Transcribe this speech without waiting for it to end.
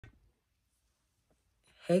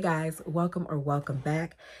Hey guys, welcome or welcome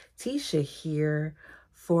back. Tisha here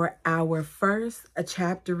for our first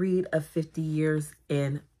chapter read of 50 Years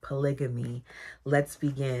in Polygamy. Let's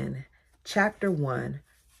begin. Chapter 1,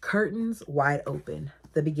 Curtains Wide Open,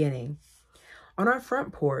 the beginning. On our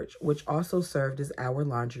front porch, which also served as our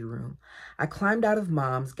laundry room, I climbed out of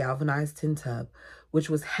Mom's galvanized tin tub, which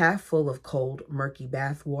was half full of cold, murky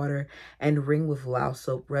bath water and ringed with Lao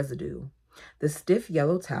soap residue. The stiff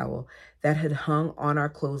yellow towel that had hung on our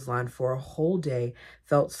clothesline for a whole day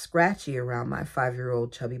felt scratchy around my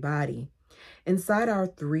 5-year-old chubby body. Inside our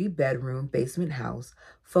 3-bedroom basement house,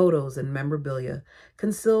 photos and memorabilia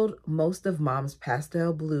concealed most of Mom's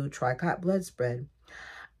pastel blue tricot bedspread.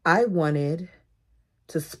 I wanted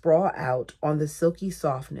to sprawl out on the silky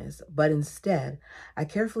softness, but instead, I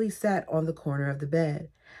carefully sat on the corner of the bed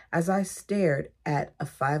as I stared at a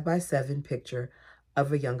 5x7 picture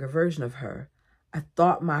of a younger version of her. I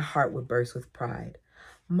thought my heart would burst with pride.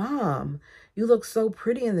 "Mom, you look so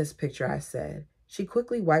pretty in this picture," I said. She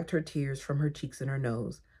quickly wiped her tears from her cheeks and her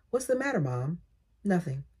nose. "What's the matter, Mom?"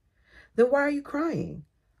 "Nothing." "Then why are you crying?"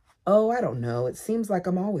 "Oh, I don't know. It seems like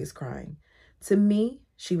I'm always crying." To me,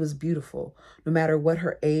 she was beautiful, no matter what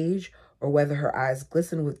her age or whether her eyes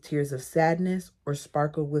glistened with tears of sadness or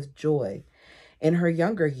sparkled with joy. In her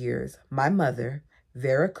younger years, my mother,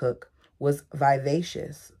 Vera Cook, was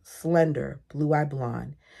vivacious, slender, blue-eyed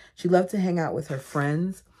blonde. She loved to hang out with her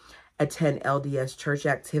friends, attend LDS church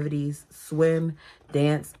activities, swim,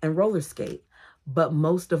 dance, and roller skate. But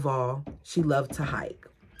most of all, she loved to hike.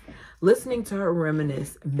 Listening to her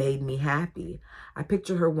reminisce made me happy. I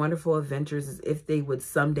pictured her wonderful adventures as if they would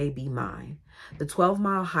someday be mine. The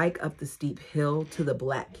 12-mile hike up the steep hill to the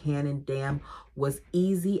Black Cannon Dam was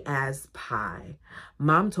easy as pie.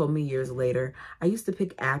 Mom told me years later, I used to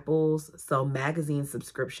pick apples, sell magazine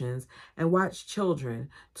subscriptions, and watch children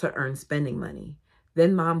to earn spending money.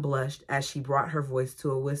 Then Mom blushed as she brought her voice to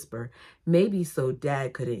a whisper, maybe so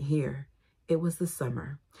Dad couldn't hear. It was the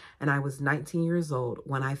summer, and I was 19 years old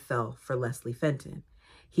when I fell for Leslie Fenton.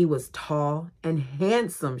 He was tall and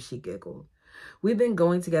handsome, she giggled. We'd been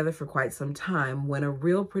going together for quite some time when a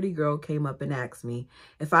real pretty girl came up and asked me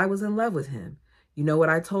if I was in love with him. You know what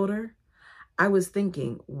I told her? I was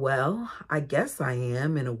thinking, well, I guess I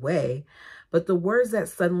am in a way, but the words that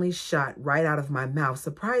suddenly shot right out of my mouth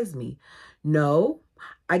surprised me. No,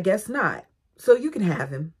 I guess not. So you can have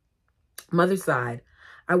him. Mother sighed.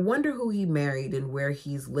 I wonder who he married and where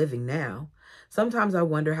he's living now. Sometimes I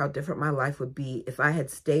wonder how different my life would be if I had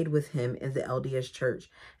stayed with him in the LDS church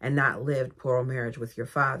and not lived plural marriage with your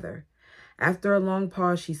father. After a long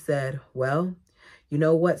pause, she said, well, you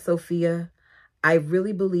know what, Sophia? I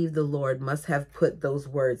really believe the Lord must have put those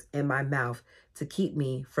words in my mouth to keep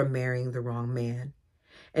me from marrying the wrong man.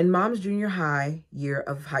 In Mom's junior year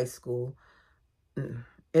of high school,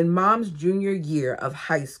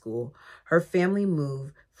 her family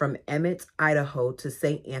moved from Emmett, Idaho to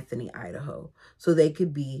St. Anthony, Idaho, so they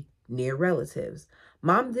could be near relatives.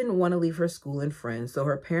 Mom didn't want to leave her school and friends, so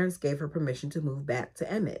her parents gave her permission to move back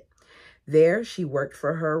to Emmett. There, she worked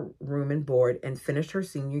for her room and board and finished her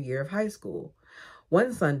senior year of high school.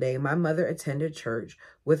 One Sunday, my mother attended church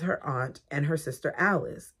with her aunt and her sister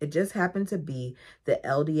Alice. It just happened to be the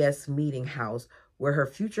LDS meeting house where her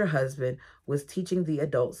future husband was teaching the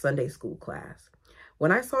adult Sunday school class.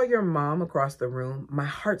 When I saw your mom across the room, my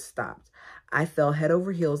heart stopped. I fell head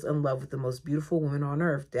over heels in love with the most beautiful woman on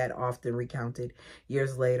earth, Dad often recounted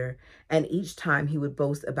years later, and each time he would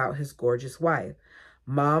boast about his gorgeous wife.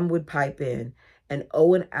 Mom would pipe in, and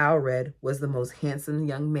Owen Alred was the most handsome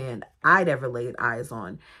young man I'd ever laid eyes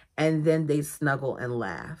on, and then they'd snuggle and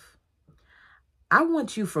laugh. I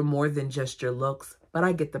want you for more than just your looks, but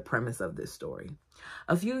I get the premise of this story.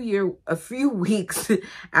 A few weeks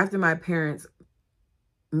after my parents'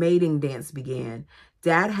 mating dance began,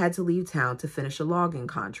 Dad had to leave town to finish a logging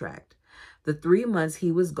contract. The 3 months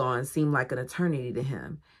he was gone seemed like an eternity to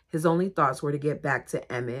him. His only thoughts were to get back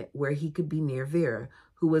to Emmett, where he could be near Vera,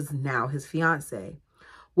 who was now his fiancée.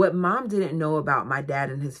 What Mom didn't know about my dad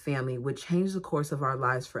and his family would change the course of our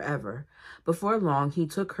lives forever. Before long, he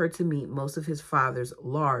took her to meet most of his father's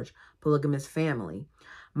large polygamous family.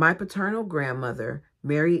 My paternal grandmother,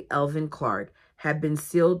 Mary Elvin Clark, had been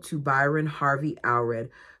sealed to Byron Harvey Alred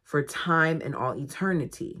for time and all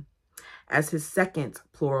eternity as his second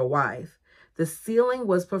plural wife. The sealing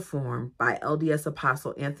was performed by LDS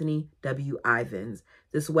Apostle Anthony W. Ivins.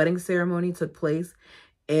 This wedding ceremony took place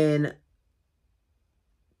in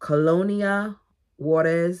Colonia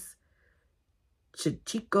Juarez,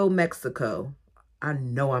 Chico, Mexico. I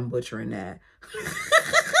know I'm butchering that.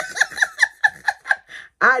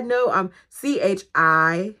 I know I'm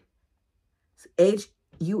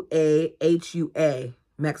UAHUA,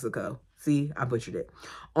 Mexico. See, I butchered it.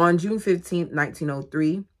 On June 15th,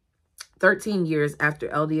 1903, 13 years after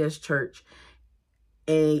LDS Church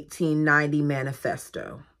 1890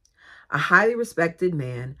 Manifesto. A highly respected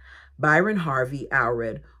man, Byron Harvey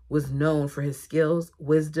Allred was known for his skills,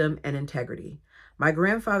 wisdom, and integrity. My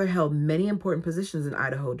grandfather held many important positions in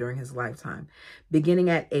Idaho during his lifetime.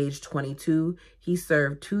 Beginning at age 22, he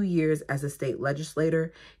served 2 years as a state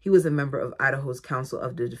legislator. He was a member of Idaho's Council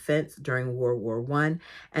of the Defense during World War I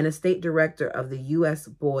and a state director of the U.S.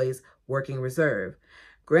 Boys Working Reserve.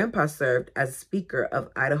 Grandpa served as Speaker of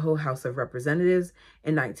Idaho House of Representatives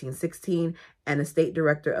in 1916 and a state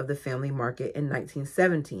director of the Family Market in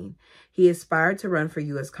 1917. He aspired to run for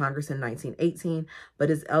U.S. Congress in 1918, but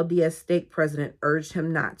his LDS state president urged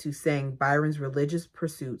him not to, saying Byron's religious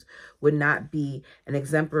pursuits would not be an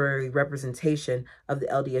exemplary representation of the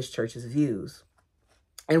LDS Church's views.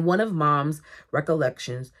 In one of Mom's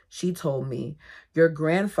recollections, she told me, your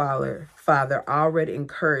father already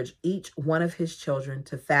encouraged each one of his children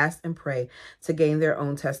to fast and pray to gain their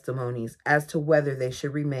own testimonies as to whether they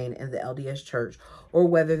should remain in the LDS Church or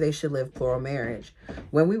whether they should live plural marriage.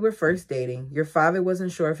 When we were first dating, your father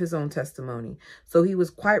wasn't sure of his own testimony, so he was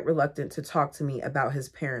quite reluctant to talk to me about his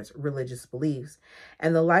parents' religious beliefs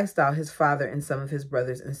and the lifestyle his father and some of his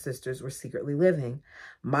brothers and sisters were secretly living.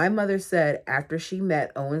 My mother said after she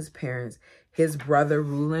met Owen's parents, his brother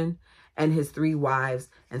Rulon, and his 3 wives,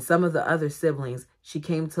 and some of the other siblings, she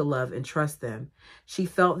came to love and trust them. She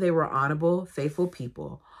felt they were honorable, faithful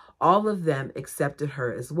people. All of them accepted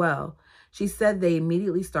her as well. She said they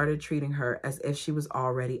immediately started treating her as if she was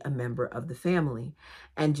already a member of the family.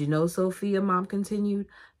 And you know, Sophia, Mom continued,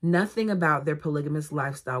 nothing about their polygamous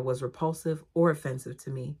lifestyle was repulsive or offensive to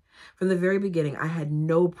me. From the very beginning, I had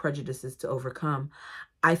no prejudices to overcome.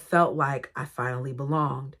 I felt like I finally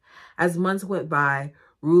belonged. As months went by,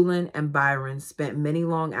 Rulon and Byron spent many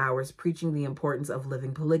long hours preaching the importance of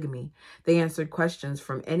living polygamy. They answered questions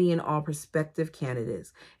from any and all prospective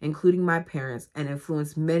candidates, including my parents, and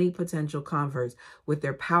influenced many potential converts with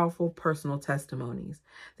their powerful personal testimonies.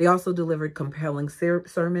 They also delivered compelling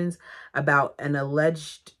sermons about an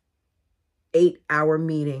alleged 8-hour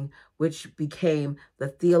meeting, which became the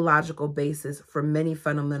theological basis for many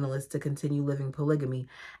fundamentalists to continue living polygamy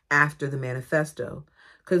after the manifesto.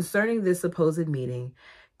 Concerning this supposed meeting,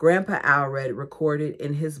 Grandpa Allred recorded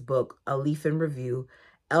in his book, A Leaf in Review,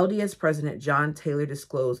 LDS President John Taylor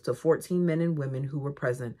disclosed to 14 men and women who were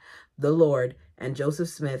present, the Lord and Joseph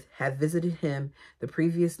Smith had visited him the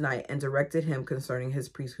previous night and directed him concerning his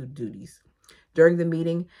priesthood duties. During the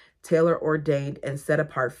meeting, Taylor ordained and set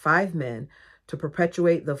apart 5 men to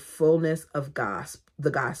perpetuate the fullness of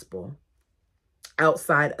the gospel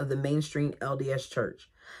outside of the mainstream LDS Church.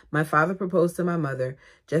 My father proposed to my mother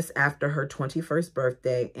just after her 21st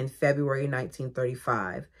birthday in February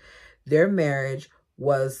 1935. Their marriage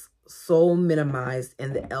was so minimized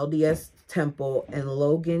in the LDS temple in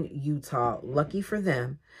Logan, Utah. Lucky for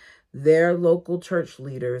them, their local church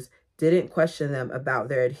leaders didn't question them about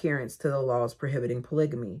their adherence to the laws prohibiting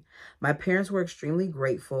polygamy. My parents were extremely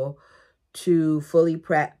grateful to fully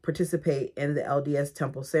participate in the LDS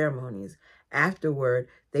temple ceremonies. Afterward,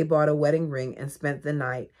 they bought a wedding ring and spent the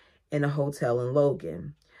night in a hotel in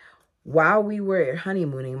Logan. While we were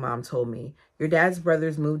honeymooning, Mom told me, your dad's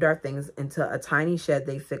brothers moved our things into a tiny shed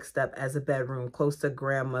they fixed up as a bedroom close to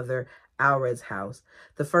Grandmother Allred's house.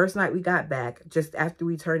 The first night we got back, just after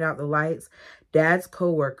we turned out the lights, Dad's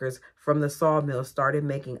co-workers from the sawmill started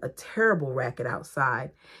making a terrible racket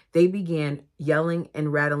outside. They began yelling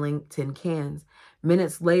and rattling tin cans.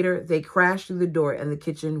 Minutes later, they crashed through the door and the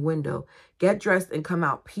kitchen window. Get dressed and come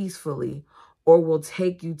out peacefully, or we'll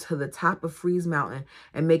take you to the top of Freeze Mountain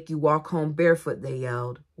and make you walk home barefoot, they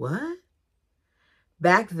yelled. What?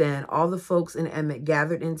 Back then, all the folks in Emmett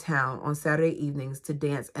gathered in town on Saturday evenings to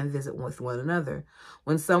dance and visit with one another.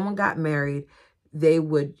 When someone got married, they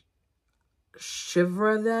would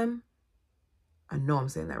shivra them. I know I'm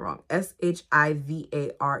saying that wrong. S-H-I-V-A-R-E-E.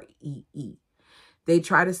 They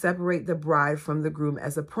try to separate the bride from the groom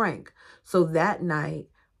as a prank. So that night,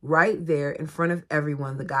 right there in front of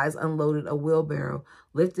everyone, the guys unloaded a wheelbarrow,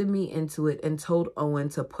 lifted me into it, and told Owen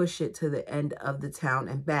to push it to the end of the town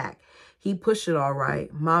and back. He pushed it all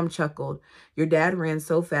right. Mom chuckled. Your dad ran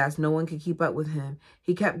so fast no one could keep up with him.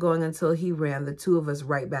 He kept going until he ran the 2 of us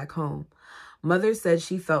right back home. Mother said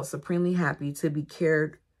she felt supremely happy to be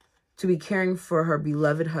caring for her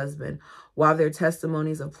beloved husband while their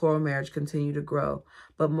testimonies of plural marriage continued to grow.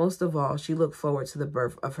 But most of all, she looked forward to the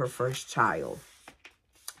birth of her first child.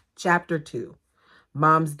 Chapter 2,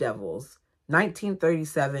 Mom's Devils,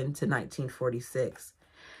 1937 to 1946.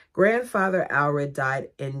 Grandfather Alred died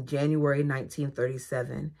in January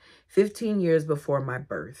 1937, 15 years before my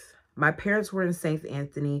birth. My parents were in St.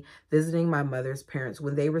 Anthony visiting my mother's parents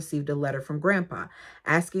when they received a letter from Grandpa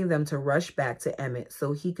asking them to rush back to Emmett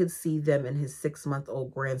so he could see them and his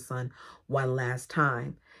 6-month-old grandson one last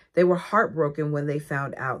time. They were heartbroken when they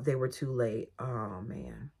found out they were too late. Oh,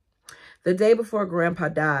 man. The day before Grandpa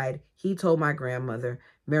died, he told my grandmother,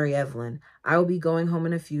 Mary Evelyn, I will be going home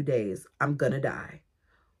in a few days. I'm gonna die.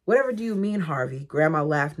 Whatever do you mean, Harvey? Grandma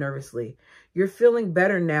laughed nervously. You're feeling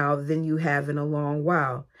better now than you have in a long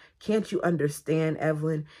while. Can't you understand,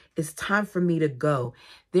 Evelyn? It's time for me to go.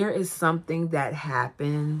 There is something that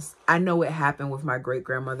happens. I know it happened with my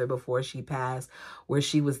great-grandmother before she passed, where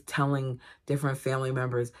she was telling different family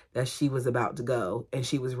members that she was about to go and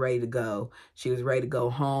she was ready to go. She was ready to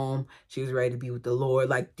go home. She was ready to be with the Lord.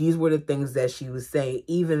 Like, these were the things that she was saying,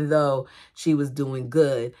 even though she was doing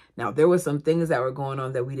good. Now, there were some things that were going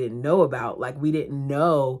on that we didn't know about. Like, we didn't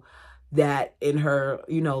know that in her,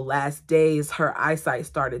 last days, her eyesight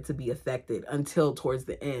started to be affected until towards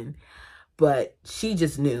the end. But she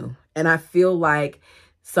just knew. And I feel like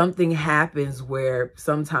something happens where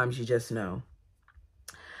sometimes you just know.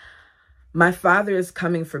 My father is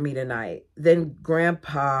coming for me tonight. Then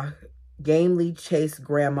Grandpa gamely chased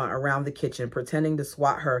Grandma around the kitchen, pretending to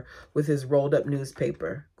swat her with his rolled up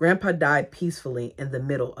newspaper. Grandpa died peacefully in the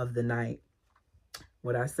middle of the night.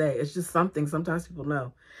 What I say, it's just something sometimes people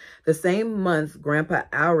know. The same month Grandpa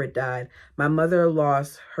Alred died, my mother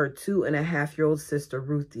lost her 2.5-year-old sister,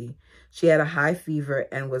 Ruthie. She had a high fever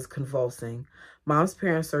and was convulsing. Mom's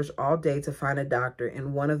parents searched all day to find a doctor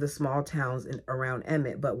in one of the small towns around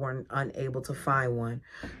Emmett, but were unable to find one.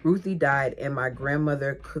 Ruthie died in my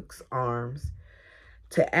grandmother Cook's arms.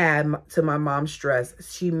 To add to my mom's stress,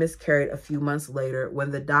 she miscarried a few months later.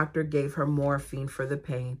 When the doctor gave her morphine for the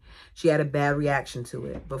pain, she had a bad reaction to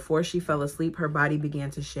it. Before she fell asleep, her body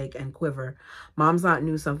began to shake and quiver. Mom's aunt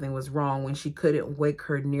knew something was wrong when she couldn't wake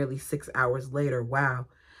her nearly 6 hours later. Wow.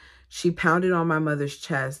 She pounded on my mother's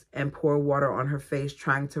chest and poured water on her face,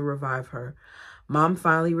 trying to revive her. Mom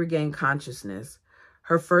finally regained consciousness.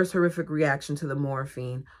 Her first horrific reaction to the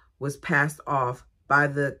morphine was passed off by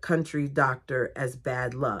the country doctor as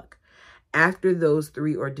bad luck. After those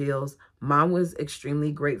 3 ordeals, Mom was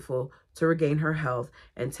extremely grateful to regain her health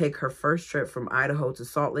and take her first trip from Idaho to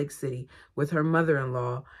Salt Lake City with her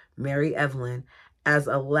mother-in-law, Mary Evelyn, as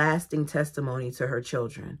a lasting testimony to her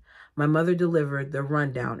children. My mother delivered the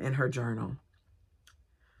rundown in her journal.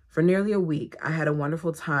 For nearly a week, I had a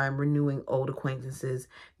wonderful time renewing old acquaintances,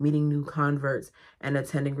 meeting new converts, and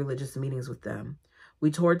attending religious meetings with them. We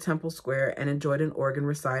toured Temple Square and enjoyed an organ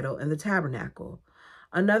recital in the Tabernacle.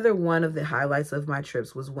 Another one of the highlights of my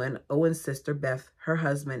trips was when Owen's sister Beth, her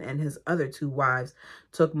husband, and his other 2 wives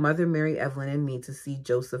took Mother Mary Evelyn and me to see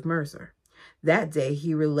Joseph Mercer. That day,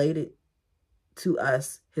 he related to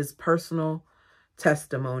us his personal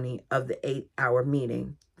testimony of the 8-hour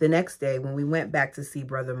meeting. The next day, when we went back to see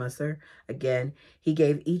Brother Mercer again, he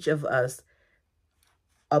gave each of us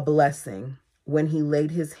a blessing. When he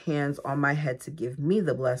laid his hands on my head to give me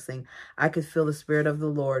the blessing, I could feel the Spirit of the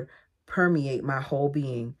Lord permeate my whole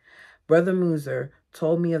being. Brother Mercer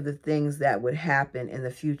told me of the things that would happen in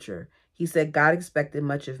the future. He said God expected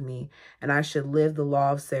much of me, and I should live the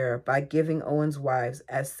law of Sarah by giving Owen's wives,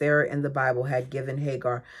 as Sarah in the Bible had given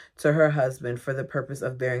Hagar to her husband for the purpose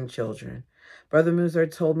of bearing children. Brother Mercer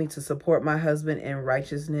told me to support my husband in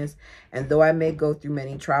righteousness, and though I may go through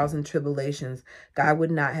many trials and tribulations, God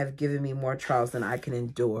would not have given me more trials than I can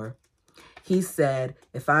endure. He said,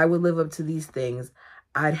 if I would live up to these things,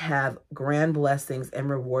 I'd have grand blessings and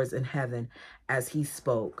rewards in heaven. As he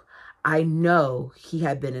spoke, I know he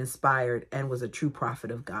had been inspired and was a true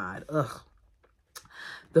prophet of God.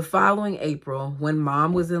 The following April, when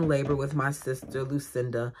Mom was in labor with my sister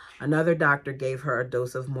Lucinda, another doctor gave her a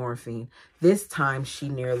dose of morphine. This time, she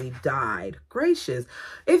nearly died. Gracious.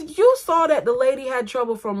 If you saw that the lady had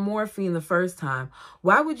trouble from morphine the first time,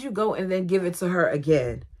 why would you go and then give it to her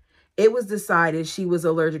again? It was decided she was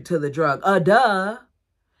allergic to the drug. Duh.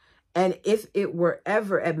 And if it were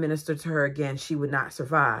ever administered to her again, she would not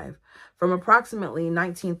survive. From approximately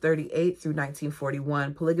 1938 through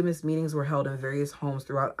 1941, polygamous meetings were held in various homes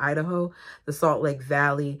throughout Idaho, the Salt Lake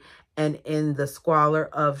Valley, and in the squalor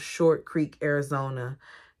of Short Creek, Arizona,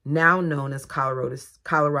 now known as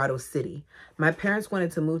Colorado City. My parents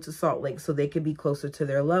wanted to move to Salt Lake so they could be closer to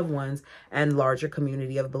their loved ones and larger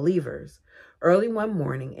community of believers. Early one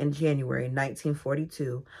morning in January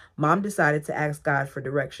 1942, Mom decided to ask God for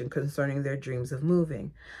direction concerning their dreams of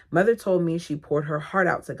moving. Mother told me she poured her heart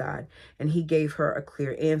out to God, and he gave her a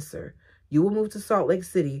clear answer. You will move to Salt Lake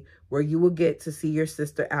City, where you will get to see your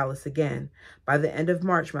sister Alice again. By the end of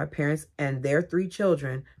March, my parents and their 3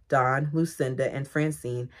 children, Don, Lucinda, and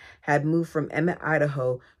Francine, had moved from Emmett,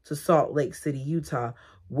 Idaho to Salt Lake City, Utah,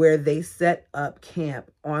 where they set up camp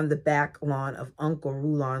on the back lawn of Uncle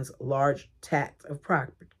Rulon's large tract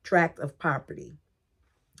of property.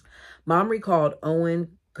 Mom recalled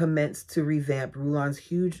Owen commenced to revamp Rulon's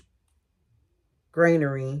huge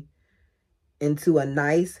granary into a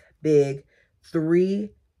nice, big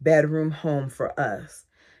 3-bedroom home for us.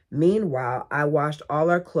 Meanwhile, I washed all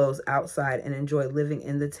our clothes outside and enjoyed living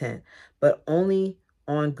in the tent, but only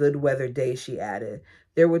on good weather days, she added.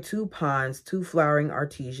 There were 2 ponds, 2 flowering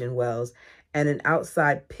artesian wells, and an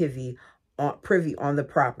outside privy on the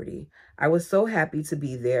property. I was so happy to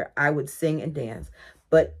be there. I would sing and dance,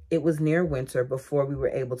 but it was near winter before we were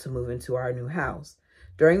able to move into our new house.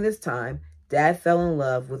 During this time, Dad fell in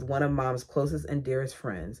love with one of Mom's closest and dearest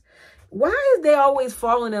friends. Why is they always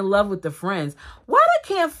falling in love with the friends? Why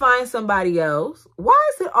they can't find somebody else?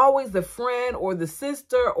 Why is it always the friend or the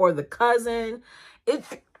sister or the cousin?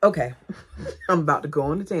 Okay, I'm about to go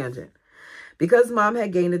on a tangent. Because Mom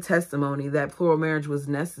had gained a testimony that plural marriage was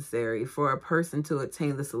necessary for a person to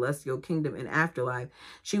attain the celestial kingdom in afterlife,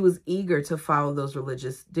 she was eager to follow those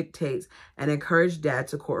religious dictates and encouraged Dad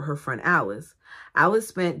to court her friend Alice. Alice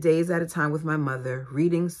spent days at a time with my mother,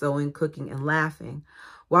 reading, sewing, cooking, and laughing.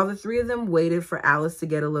 While the 3 of them waited for Alice to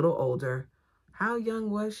get a little older, how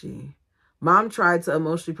young was she? Mom tried to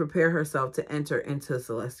emotionally prepare herself to enter into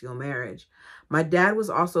celestial marriage. My dad was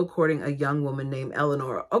also courting a young woman named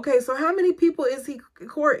Eleanor. Okay, so how many people is he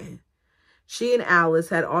courting? She and Alice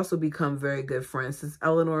had also become very good friends. Since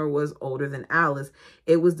Eleanor was older than Alice,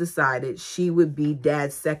 it was decided she would be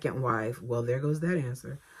Dad's second wife. Well, there goes that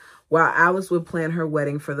answer. While Alice would plan her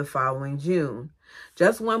wedding for the following June.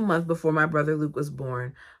 Just 1 month before my brother Luke was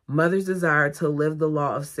born, Mother's desire to live the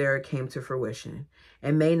law of Sarah came to fruition.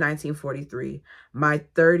 In May 1943, my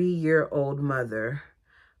 30-year-old mother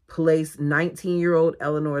placed 19-year-old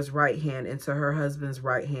Eleanor's right hand into her husband's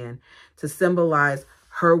right hand to symbolize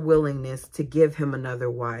her willingness to give him another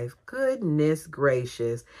wife. Goodness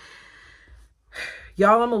gracious.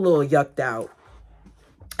 Y'all, I'm a little yucked out.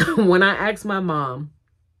 When I asked my mom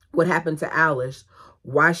what happened to Alice,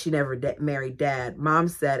 why she never married Dad, Mom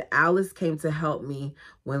said, Alice came to help me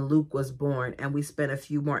when Luke was born, and we spent a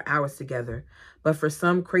few more hours together. But for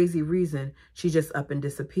some crazy reason, she just up and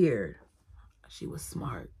disappeared. She was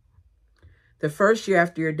smart. The first year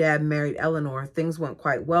after your dad married Eleanor, things went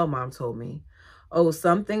quite well, Mom told me. Oh,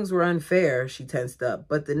 some things were unfair, she tensed up,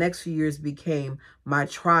 but the next few years became my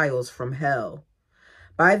trials from hell.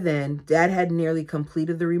 By then, Dad had nearly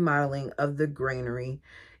completed the remodeling of the granary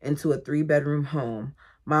into a 3-bedroom home.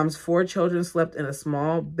 Mom's 4 children slept in a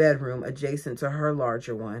small bedroom adjacent to her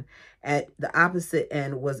larger one. At the opposite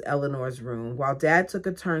end was Eleanor's room. While Dad took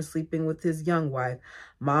a turn sleeping with his young wife,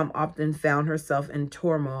 Mom often found herself in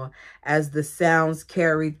turmoil as the sounds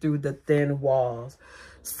carried through the thin walls.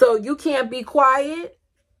 So you can't be quiet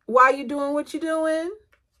while you're doing what you're doing?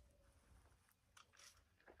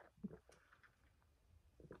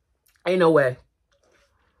 Ain't no way.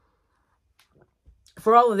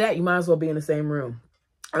 For all of that, you might as well be in the same room.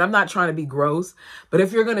 And I'm not trying to be gross, but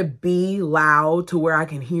if you're going to be loud to where I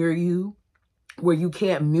can hear you, where you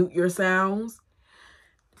can't mute your sounds.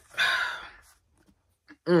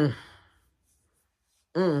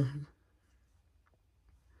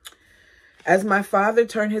 As my father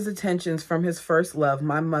turned his attentions from his first love,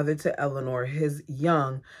 my mother, to Eleanor, his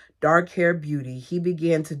young, dark-haired beauty, he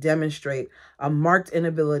began to demonstrate a marked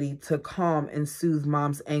inability to calm and soothe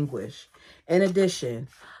Mom's anguish. In addition,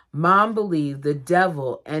 Mom believed the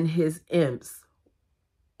devil and his imps,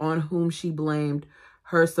 on whom she blamed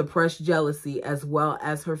her suppressed jealousy as well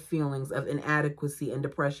as her feelings of inadequacy and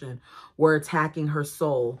depression, were attacking her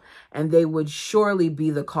soul, and they would surely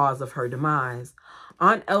be the cause of her demise.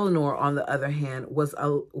 Aunt Eleanor, on the other hand, was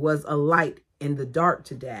a light in the dark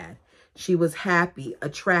to Dad. She was happy,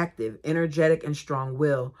 attractive, energetic, and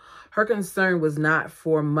strong-willed. Her concern was not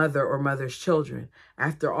for Mother or Mother's children.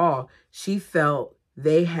 After all, she felt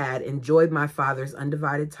they had enjoyed my father's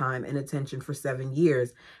undivided time and attention for 7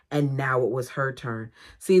 years, and now it was her turn.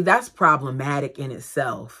 See, that's problematic in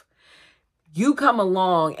itself. You come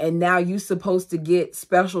along and now you're supposed to get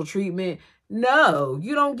special treatment. No,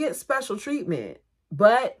 you don't get special treatment.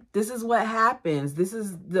 But this is what happens. This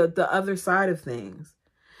is the other side of things.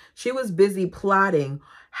 She was busy plotting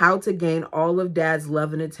how to gain all of Dad's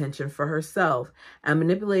love and attention for herself, and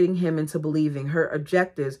manipulating him into believing her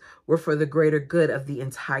objectives were for the greater good of the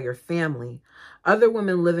entire family. Other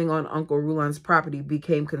women living on Uncle Rulon's property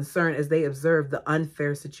became concerned as they observed the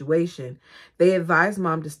unfair situation. They advised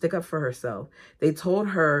Mom to stick up for herself. They told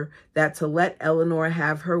her that to let Eleanor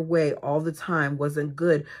have her way all the time wasn't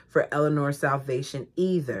good for Eleanor's salvation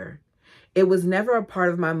either. It was never a part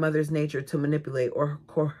of my mother's nature to manipulate or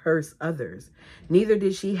coerce others. Neither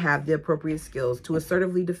did she have the appropriate skills to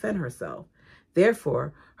assertively defend herself.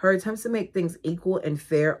 Therefore, her attempts to make things equal and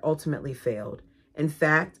fair ultimately failed. In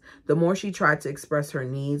fact, the more she tried to express her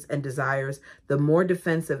needs and desires, the more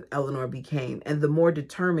defensive Eleanor became, and the more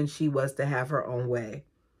determined she was to have her own way.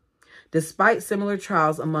 Despite similar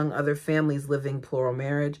trials among other families living plural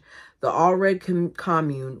marriage, the Allred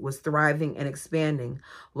commune was thriving and expanding.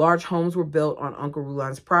 Large homes were built on Uncle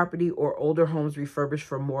Rulon's property or older homes refurbished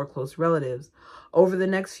for more close relatives. Over the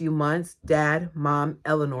next few months, Dad, Mom,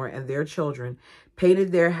 Eleanor, and their children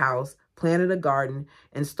painted their house, planted a garden,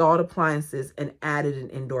 installed appliances, and added an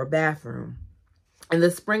indoor bathroom. In the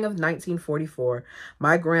spring of 1944,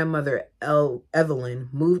 my grandmother, Evelyn,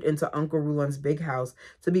 moved into Uncle Rulon's big house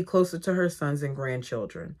to be closer to her sons and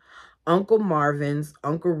grandchildren. Uncle Marvin's,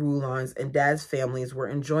 Uncle Rulon's, and Dad's families were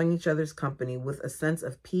enjoying each other's company with a sense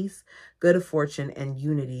of peace, good fortune, and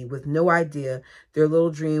unity, with no idea their little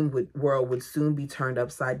dream world would soon be turned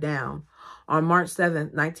upside down. On March 7,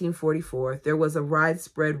 1944, there was a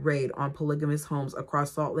widespread raid on polygamous homes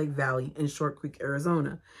across Salt Lake Valley in Short Creek,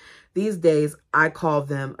 Arizona. These days, I call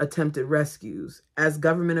them attempted rescues, as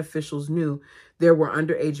government officials knew there were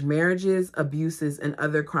underage marriages, abuses, and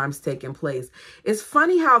other crimes taking place. It's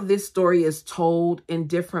funny how this story is told in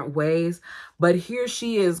different ways, but here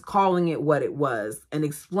she is calling it what it was and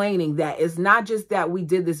explaining that it's not just that we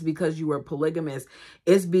did this because you were polygamous,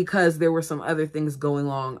 it's because there were some other things going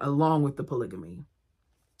on along with the polygamy.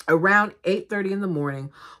 Around 8:30 in the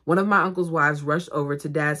morning, one of my uncle's wives rushed over to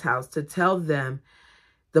Dad's house to tell them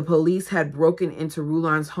the police had broken into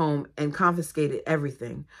Rulon's home and confiscated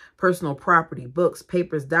everything: personal property, books,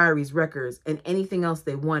 papers, diaries, records, and anything else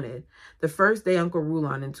they wanted. The first day, Uncle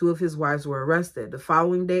Rulon and 2 of his wives were arrested. The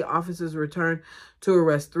following day, officers returned to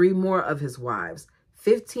arrest 3 more of his wives.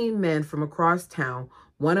 15 men from across town,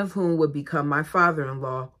 one of whom would become my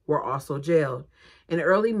father-in-law, were also jailed. In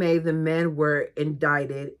early May, the men were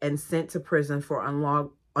indicted and sent to prison for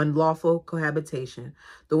unlawful cohabitation.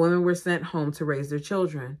 The women were sent home to raise their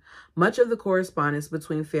children. Much of the correspondence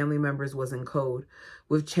between family members was in code,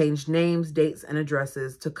 with changed names, dates, and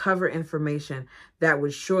addresses to cover information that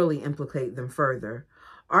would surely implicate them further.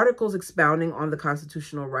 Articles expounding on the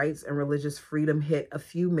constitutional rights and religious freedom hit a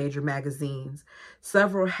few major magazines.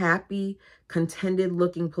 Several happy,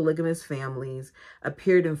 contented-looking polygamous families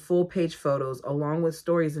appeared in full-page photos, along with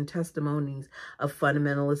stories and testimonies of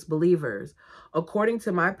fundamentalist believers. According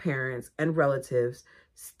to my parents and relatives,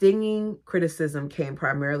 stinging criticism came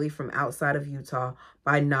primarily from outside of Utah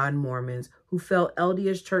by non-Mormons who felt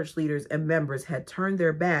LDS church leaders and members had turned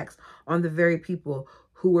their backs on the very people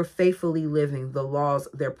who were faithfully living the laws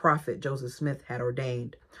their prophet Joseph Smith had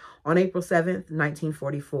ordained. On April 7th,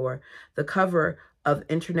 1944, the cover of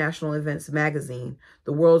International Events magazine,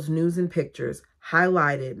 the world's news and pictures,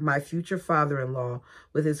 highlighted my future father-in-law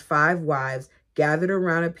with his 5 wives gathered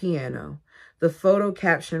around a piano. The photo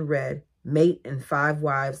caption read, "Mate and 5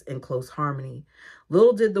 wives in close harmony."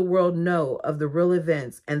 Little did the world know of the real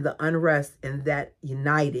events and the unrest in that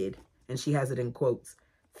united, and she has it in quotes,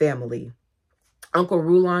 family. Uncle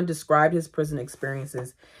Rulon described his prison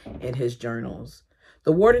experiences in his journals.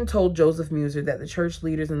 The warden told Joseph Muser that the church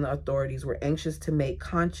leaders and the authorities were anxious to make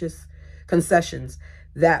conscious concessions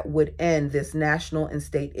that would end this national and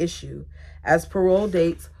state issue. As parole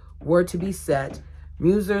dates were to be set,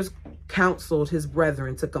 Muser counseled his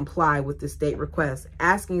brethren to comply with the state request,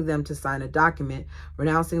 asking them to sign a document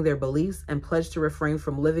renouncing their beliefs and pledge to refrain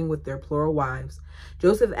from living with their plural wives.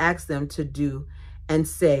 Joseph asked them to do and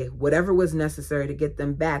say whatever was necessary to get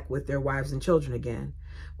them back with their wives and children again.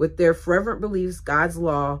 With their fervent beliefs God's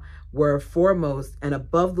law were foremost and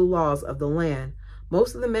above the laws of the land,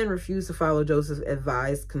 most of the men refused to follow Joseph's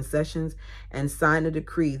advised concessions and sign a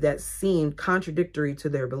decree that seemed contradictory to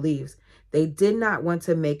their beliefs. They did not want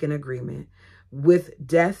to make an agreement with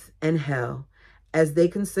death and hell, as they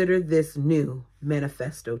considered this new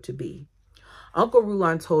manifesto to be. Uncle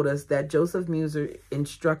Rulon told us that Joseph Muser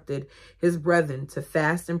instructed his brethren to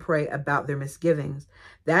fast and pray about their misgivings.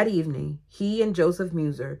 That evening, he and Joseph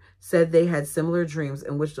Muser said they had similar dreams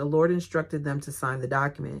in which the Lord instructed them to sign the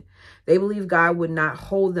document. They believed God would not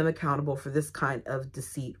hold them accountable for this kind of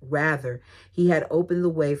deceit. Rather, he had opened the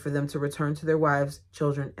way for them to return to their wives,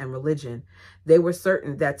 children, and religion. They were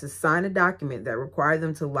certain that to sign a document that required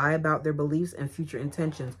them to lie about their beliefs and future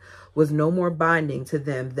intentions was no more binding to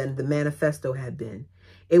them than the manifesto had been.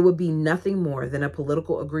 It would be nothing more than a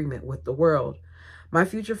political agreement with the world. My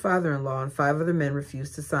future father-in-law and 5 other men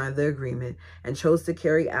refused to sign the agreement and chose to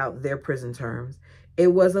carry out their prison terms.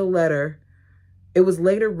 It was later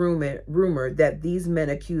rumored that these men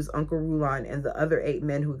accused Uncle Rulon and the other 8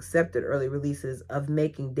 men who accepted early releases of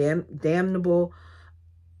making as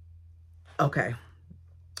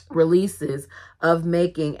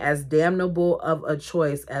damnable of a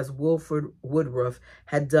choice as Wilford Woodruff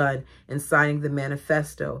had done in signing the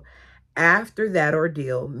manifesto. After that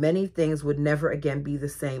ordeal, many things would never again be the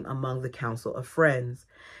same among the Council of Friends.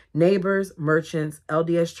 Neighbors, merchants,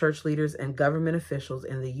 LDS church leaders, and government officials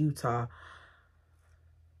in the Utah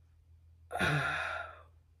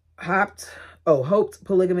hoped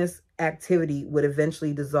polygamous activity would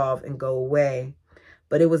eventually dissolve and go away.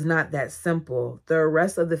 But it was not that simple. The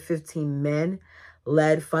arrest of the 15 men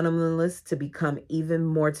led fundamentalists to become even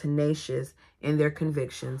more tenacious in their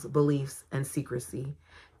convictions, beliefs, and secrecy.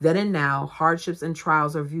 Then and now, hardships and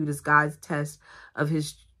trials are viewed as God's test of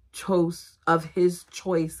his choice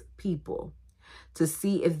people, to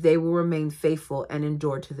see if they will remain faithful and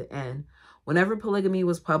endure to the end. Whenever polygamy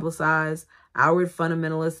was publicized, our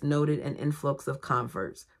fundamentalists noted an influx of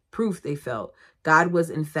converts, proof they felt God was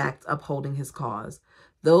in fact upholding his cause.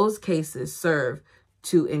 Those cases serve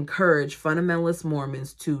to encourage fundamentalist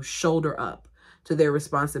Mormons to shoulder up to their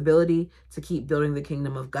responsibility to keep building the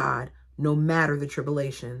kingdom of God, no matter the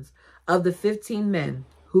tribulations. Of the 15 men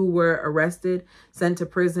who were arrested, sent to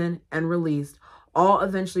prison, and released, all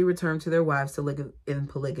eventually returned to their wives to live in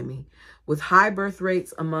polygamy. With high birth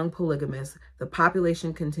rates among polygamists, the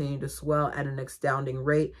population continued to swell at an astounding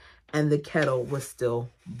rate, and the kettle was still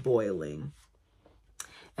boiling.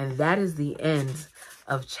 And that is the end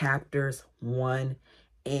of chapters 1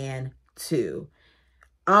 and 2.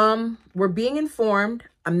 We're being informed.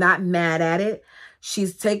 I'm not mad at it.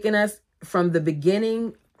 She's taken us from the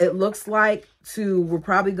beginning, it looks like, to, we're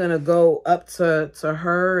probably going to go up to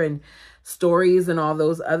her and stories and all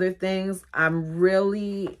those other things. I'm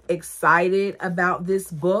really excited about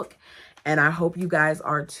this book, and I hope you guys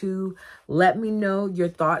are too. Let me know your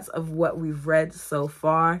thoughts of what we've read so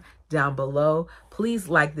far down below. Please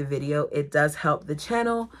like the video. It does help the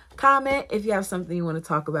channel. Comment if you have something you want to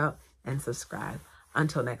talk about, and subscribe.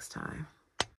 Until next time.